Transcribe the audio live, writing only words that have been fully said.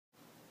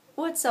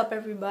What's up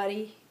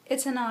everybody?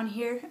 It's Hanan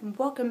here and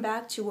welcome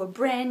back to a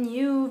brand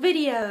new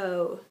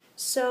video.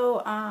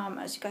 So,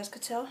 as you guys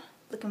could tell,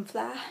 looking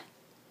fly.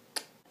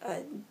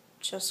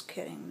 Just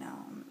kidding, no,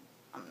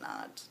 I'm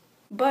not.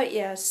 But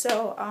yeah,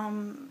 so,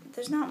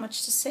 there's not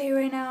much to say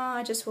right now.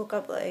 I just woke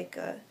up like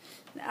an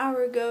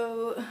hour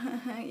ago,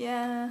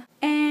 yeah.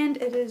 And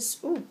it is,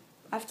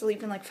 I have to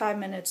leave in like 5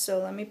 minutes, so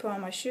let me put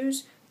on my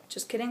shoes.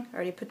 Just kidding, I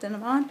already put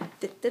them on.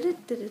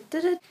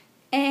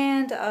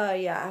 And,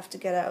 yeah, I have to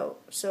get out.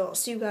 So, I'll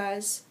see you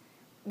guys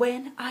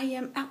when I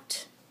am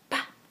out.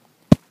 Bye.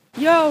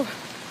 Yo,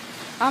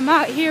 I'm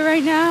out here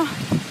right now.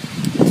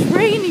 It's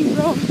raining,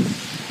 bro.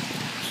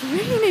 It's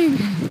raining.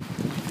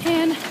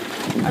 And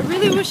I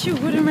really wish it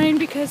wouldn't rain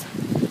because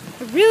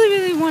I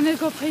really wanted to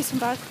go play some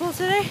basketball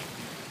today.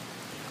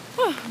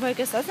 Oh, but I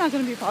guess that's not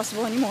going to be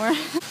possible anymore.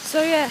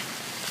 So, yeah,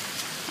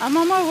 I'm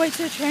on my way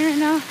to the train right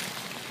now.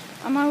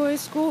 On my way to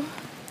school.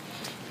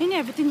 And yeah,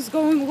 everything's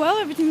going well.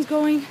 Everything's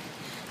going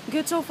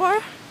good so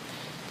far.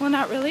 Well,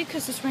 not really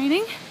because it's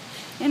raining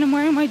and I'm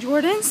wearing my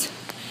Jordans.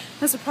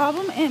 That's a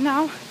problem. And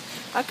now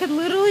I could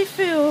literally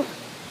feel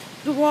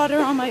the water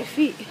on my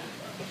feet.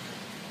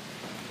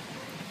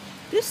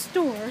 This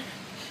store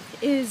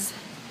is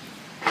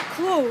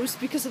closed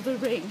because of the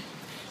rain.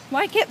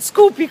 Why can't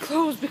school be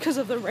closed because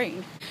of the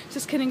rain?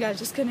 Just kidding, guys,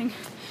 just kidding.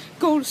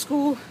 Go to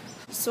school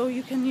so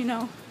you can, you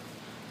know,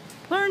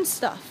 learn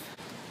stuff.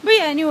 But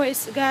yeah,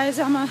 anyways, guys,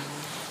 I'm gonna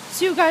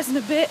see you guys in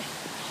a bit.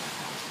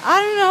 I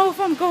don't know if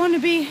I'm going to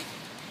be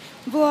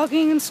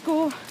vlogging in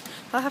school.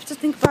 I'll have to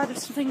think about if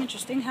something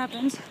interesting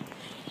happens.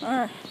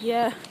 Or,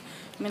 yeah,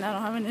 I mean, I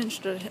don't have an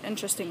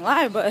interesting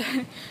life, but,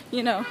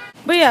 you know.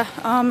 But yeah,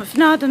 if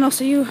not, then I'll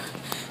see you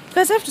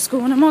guys after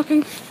school when I'm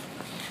walking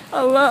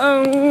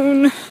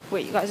alone.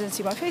 Wait, you guys didn't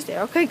see my face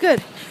there. Okay,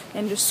 good.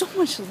 And there's so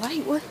much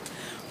light. What?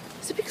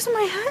 Is it because of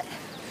my hat?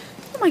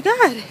 Oh my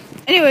god.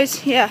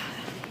 Anyways, yeah.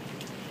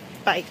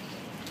 Bye.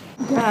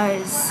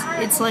 Guys,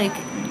 it's like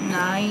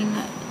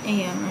 9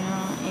 a.m. right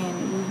now,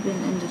 and we've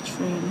been in the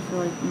train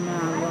for like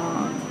not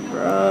long,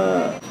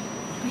 bruh.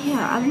 But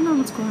yeah, I don't know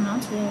what's going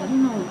on today. I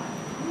don't know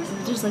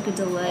if there's like a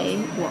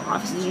delay. Well,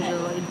 obviously there's a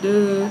delay,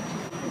 duh.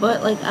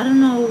 But like, I don't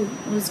know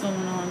what's going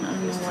on. I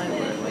don't know why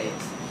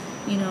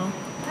we're, you know,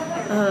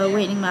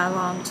 waiting that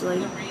long to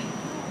like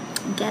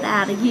get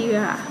out of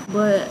here.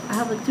 But I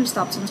have like 3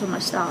 stops until my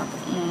stop,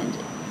 and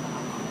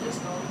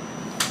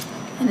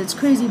it's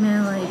crazy,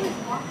 man. Like,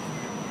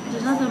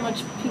 there's not that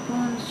much people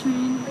on the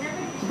train,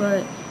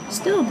 but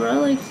still, bro,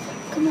 like,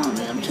 come on,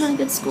 man, I'm trying to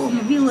get to school, I'm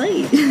gonna be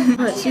late.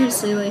 But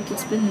seriously, like,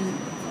 it's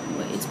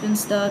been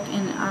stuck,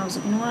 and I was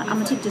like, you know what, I'm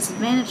gonna take this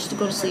advantage to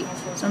go to sleep.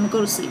 So I'm gonna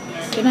go to sleep.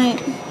 Good night.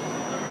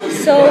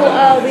 So,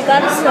 we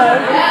got a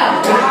sub.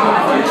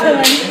 I'm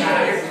chilling.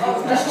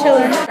 Just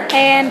chilling.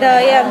 And,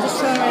 yeah, I'm just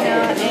chilling right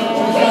now, and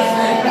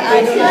I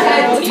don't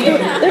know what to do.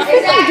 They're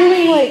freaking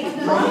doing, like,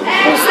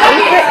 those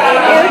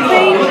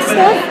airplane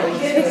stuff.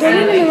 Like, they're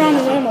moving around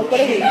the room, like, what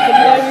are we,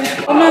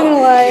 I'm not gonna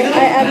lie,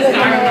 I act like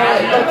I'm a,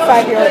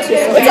 like, 5-year-old too,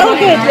 so it's all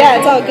good,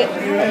 yeah, it's all good.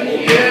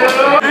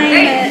 I'm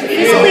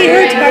physically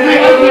hurt by my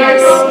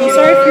ugliness. I'm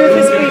sorry if you're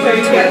physically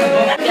hurt too.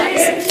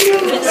 Yes, this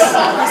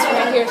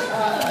right here.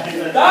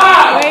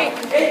 Wait,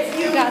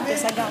 I got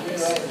this, I got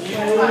this. Do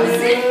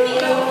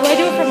I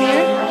do it from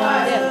here?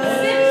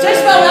 Yeah.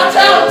 Just go,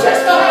 watch out,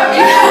 just go.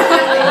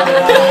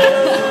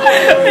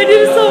 I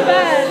did it so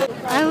bad.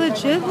 I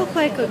legit look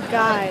like a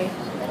guy.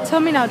 Tell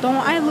me now, don't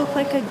I look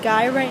like a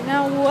guy right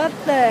now? What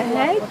the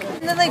heck?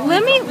 And then, like,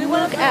 let me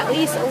look at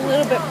least a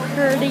little bit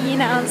pretty, you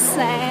know what I'm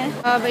saying?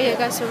 But yeah,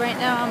 guys, so right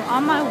now I'm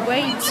on my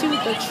way to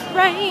the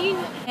train,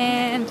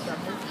 and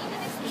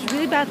there's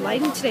really bad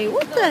lighting today.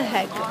 What the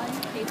heck?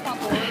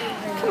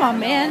 Come on,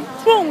 man.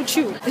 What's wrong with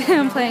you?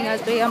 I'm playing,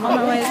 guys, but yeah, I'm on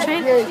my way to the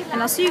train,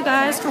 and I'll see you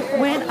guys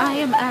when I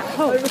am at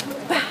home.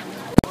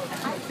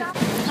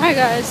 Alright,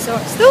 guys, so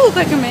I still look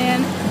like a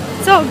man.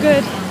 It's all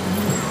good.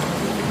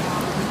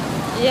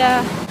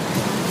 Yeah.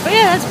 But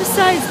yeah, that's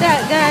besides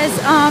that, guys.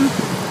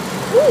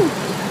 Ooh,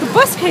 the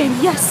bus came,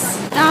 yes.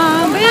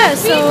 But yeah,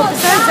 so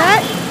besides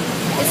that,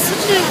 it's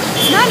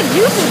not a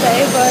beautiful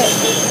day, but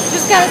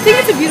just gotta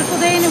think it's a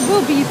beautiful day, and it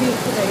will be a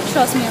beautiful day.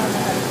 Trust me on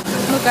that.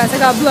 Look, guys, I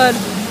got blood.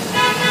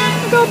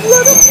 I got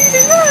blood. I'm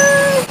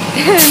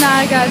bleeding.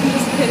 Nah, guys, I'm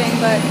just kidding.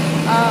 But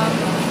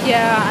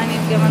yeah, I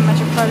need to get my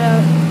metric card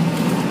out.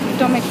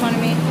 Don't make fun of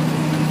me.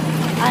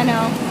 I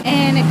know.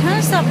 And it kind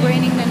of stopped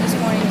raining then this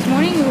morning. This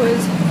morning it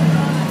was,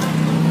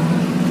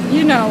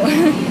 you know,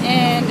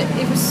 and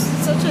it was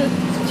such a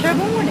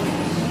terrible morning.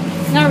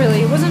 Not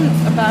really, it wasn't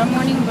a bad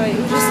morning, but it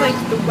was just like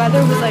the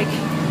weather was like,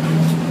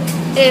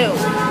 ew.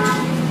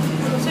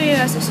 So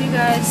yeah, so see you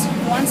guys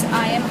once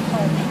I am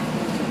home.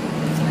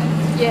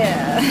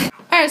 Yeah.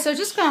 Alright, so I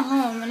just got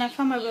home and I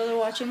found my brother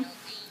watching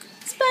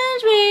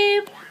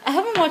SpongeBob. I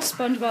haven't watched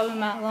SpongeBob in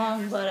that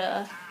long,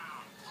 but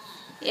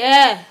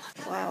yeah.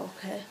 Wow,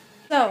 okay.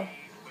 So,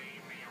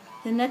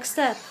 the next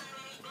step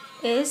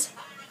is,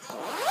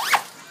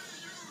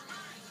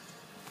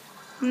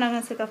 I'm not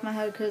gonna take off my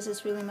head because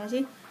it's really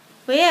messy.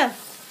 But yeah,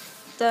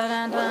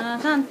 dun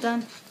dun dun dun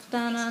dun.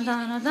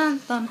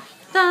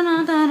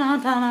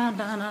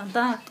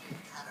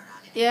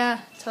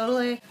 Yeah,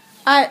 totally.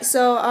 Alright,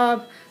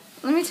 so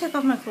let me take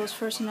off my clothes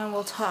first and then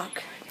we'll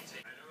talk.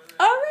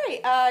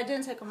 Alright, I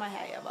didn't take off my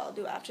hat yet, but I'll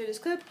do after this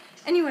clip.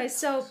 Anyway,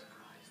 so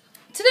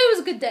today was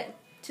a good day.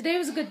 Today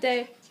was a good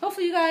day.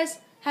 Hopefully you guys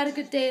had a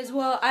good day as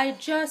well. I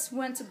just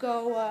went to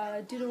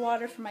go do the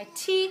water for my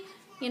tea.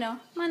 You know,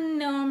 my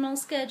normal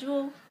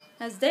schedule.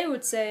 As they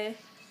would say,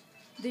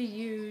 the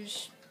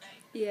usual.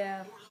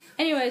 Yeah.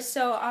 Anyway,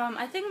 so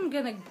I think I'm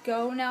gonna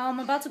go now. I'm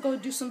about to go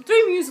do some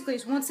 3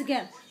 Musical.lys once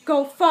again.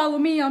 Go follow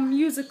me on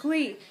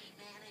Musical.ly.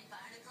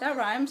 That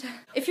rhymed.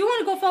 If you want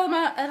to go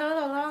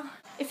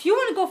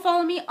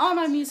follow me on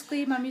my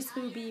Musical.ly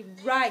will be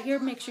right here.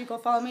 Make sure you go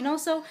follow me. And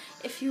also,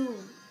 if you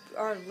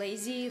are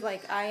lazy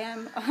like I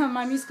am,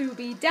 my Musical.ly will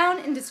be down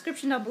in the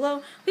description down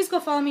below. Please go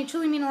follow me. It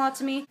truly means a lot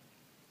to me.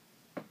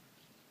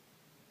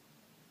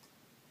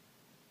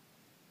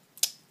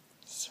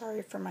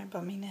 Sorry for my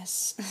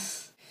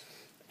bumminess.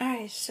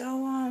 Alright,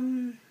 so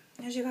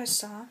as you guys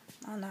saw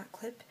on that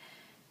clip,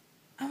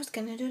 I was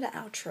gonna do the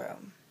outro.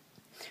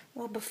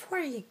 Well, before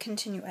I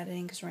continue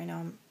editing, because right now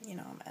I'm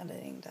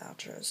editing the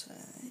outros,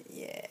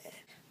 yeah.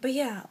 But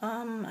yeah,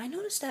 I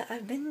noticed that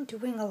I've been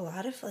doing a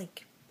lot of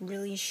like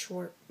really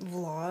short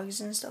vlogs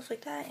and stuff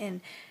like that,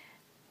 and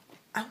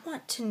I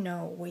want to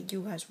know what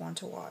you guys want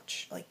to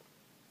watch, like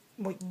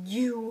what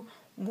you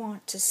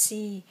want to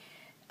see.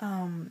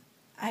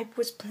 I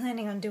was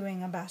planning on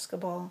doing a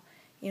basketball,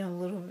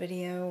 little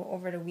video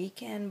over the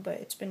weekend, but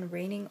it's been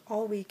raining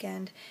all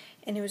weekend,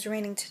 and it was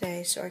raining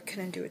today, so I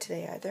couldn't do it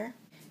today either.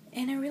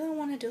 And I really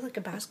want to do like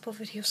a basketball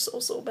video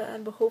so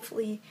bad, but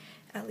hopefully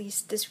at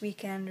least this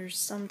weekend or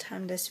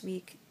sometime this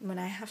week when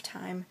I have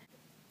time,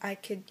 I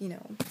could,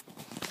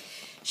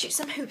 shoot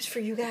some hoops for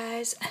you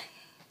guys.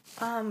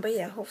 But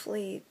yeah,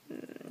 hopefully,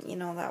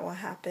 that will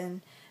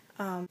happen.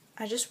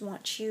 I just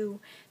want you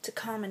to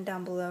comment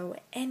down below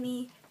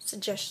any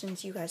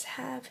suggestions you guys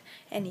have,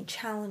 any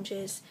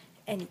challenges,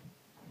 any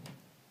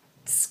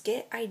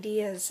skit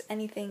ideas,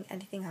 anything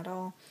at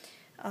all.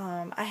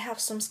 I have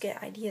some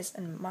skit ideas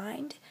in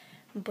mind,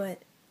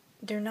 but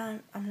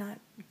I'm not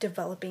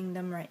developing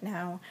them right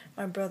now.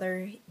 My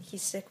brother,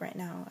 he's sick right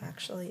now,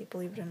 actually,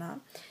 believe it or not,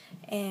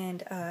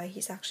 and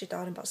he's actually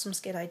thought about some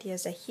skit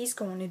ideas that he's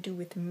going to do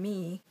with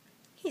me.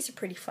 He's a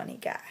pretty funny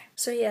guy.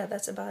 So yeah,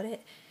 that's about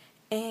it.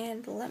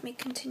 And let me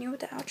continue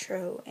with the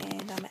outro,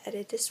 and I'm gonna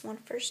edit this one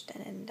first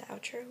and then the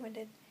outro, and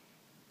then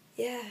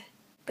yeah.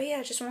 But yeah,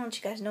 I just want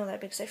you guys to know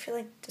that, because I feel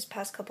like this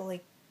past couple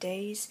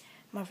days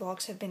my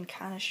vlogs have been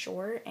kind of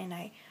short, and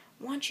I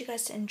want you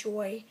guys to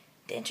enjoy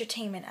the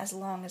entertainment as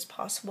long as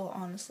possible,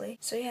 honestly.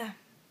 So yeah,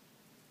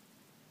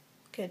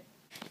 good.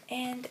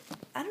 And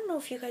I don't know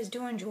if you guys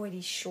do enjoy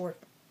these short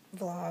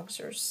vlogs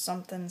or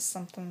something,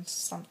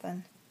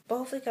 but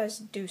hopefully you guys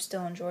do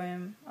still enjoy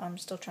them. I'm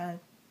still trying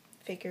to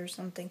figure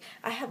something.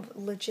 I have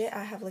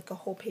like a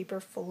whole paper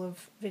full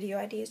of video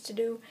ideas to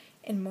do,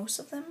 and most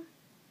of them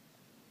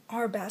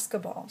are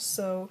basketball,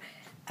 so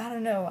I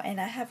don't know.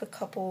 And I have a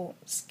couple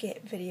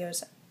skit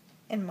videos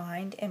in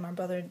mind, and my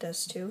brother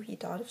does too. He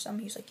thought of some.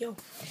 He's like, yo,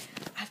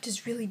 I have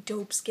this really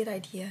dope skit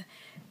idea.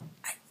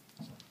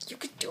 You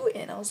could do it.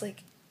 And I was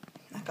like,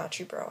 I got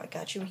you, bro. I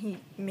got you. He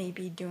may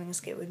be doing a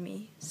skit with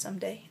me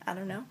someday. I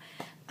don't know.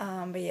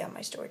 But yeah,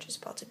 my storage is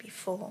about to be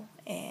full,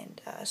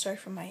 and sorry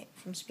from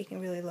speaking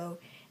really low.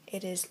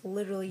 It is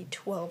literally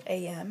 12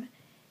 a.m.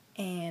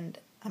 and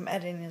I'm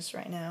editing this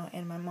right now,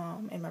 and my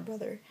mom and my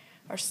brother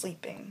are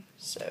sleeping.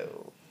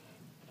 So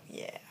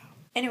yeah.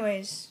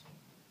 Anyways,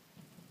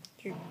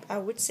 I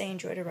would say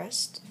enjoy the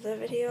rest of the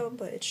video,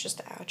 but it's just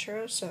the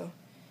outro, so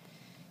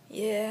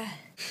yeah.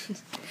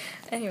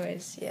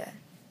 Anyways, yeah.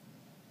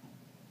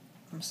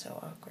 I'm so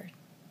awkward.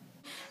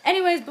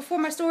 Anyways, before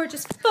my storage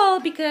is full,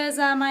 because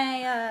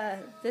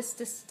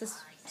this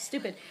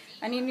stupid.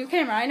 I need a new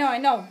camera. I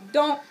know.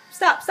 Don't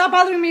stop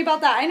bothering me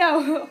about that. I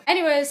know.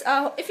 Anyways,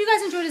 if you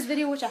guys enjoyed this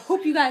video, which I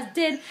hope you guys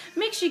did,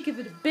 make sure you give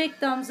it a big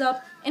thumbs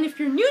up. And if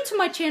you're new to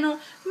my channel,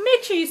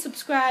 make sure you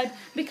subscribe,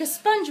 because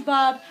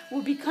SpongeBob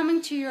will be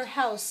coming to your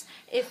house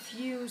if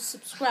you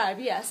subscribe.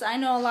 Yes, I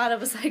know a lot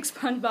of us like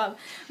SpongeBob.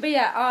 But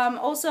yeah,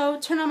 also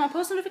turn on my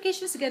post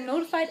notifications to get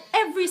notified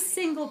every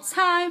single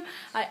time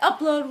I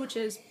upload, which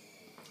is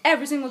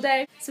every single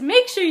day. So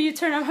make sure you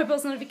turn on my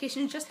post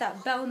notifications, just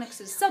that bell next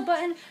to the sub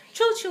button.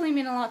 Truly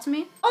mean a lot to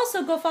me.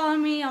 Also, go follow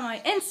me on my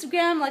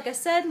Instagram, like I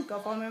said. Go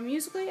follow me on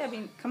Musical.ly, I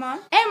mean, come on.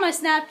 And my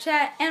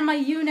Snapchat, and my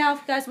YouNow,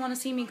 if you guys want to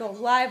see me go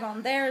live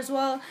on there as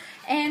well.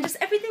 And just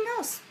everything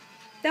else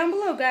down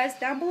below, guys,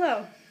 down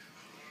below.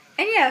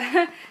 And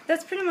yeah,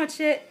 that's pretty much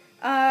it.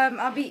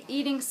 I'll be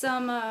eating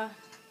some,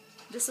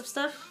 this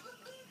stuff.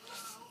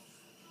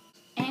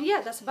 And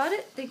yeah, that's about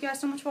it. Thank you guys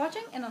so much for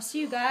watching, and I'll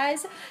see you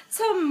guys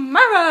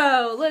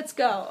tomorrow. Let's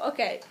go.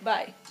 Okay,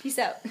 bye. Peace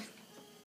out.